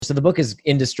So the book is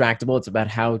Indistractable. It's about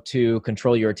how to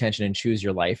control your attention and choose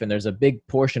your life. And there's a big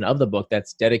portion of the book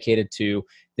that's dedicated to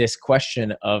this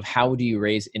question of how do you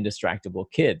raise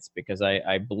indistractable kids? Because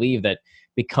I believe that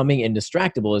becoming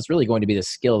indistractable is really going to be the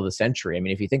skill of the century. I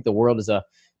mean, if you think the world is a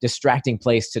distracting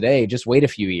place today, just wait a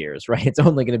few years, right? It's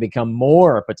only going to become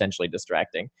more potentially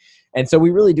distracting. And so we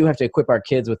really do have to equip our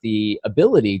kids with the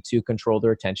ability to control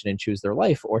their attention and choose their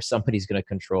life, or somebody's going to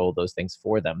control those things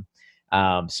for them.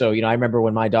 So, I remember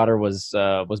when my daughter was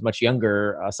much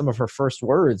younger, some of her first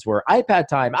words were iPad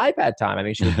time, iPad time. I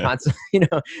mean, she would constantly,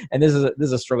 and this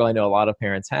is a struggle I know a lot of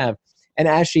parents have. And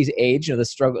as she's aged, the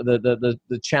struggle,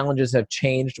 the challenges have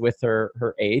changed with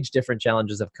her age. Different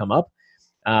challenges have come up.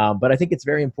 But I think it's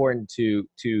very important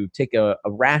to take a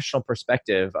rational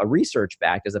perspective, a research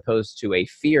backed, as opposed to a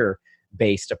fear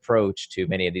based approach to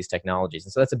many of these technologies.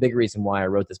 And so that's a big reason why I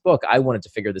wrote this book. I wanted to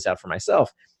figure this out for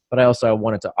myself, but I also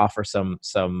wanted to offer some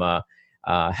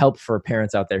help for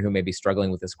parents out there who may be struggling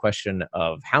with this question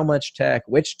of how much tech,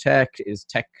 which tech is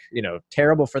tech,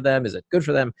 terrible for them? Is it good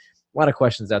for them? A lot of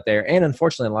questions out there, and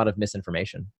unfortunately, a lot of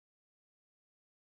misinformation.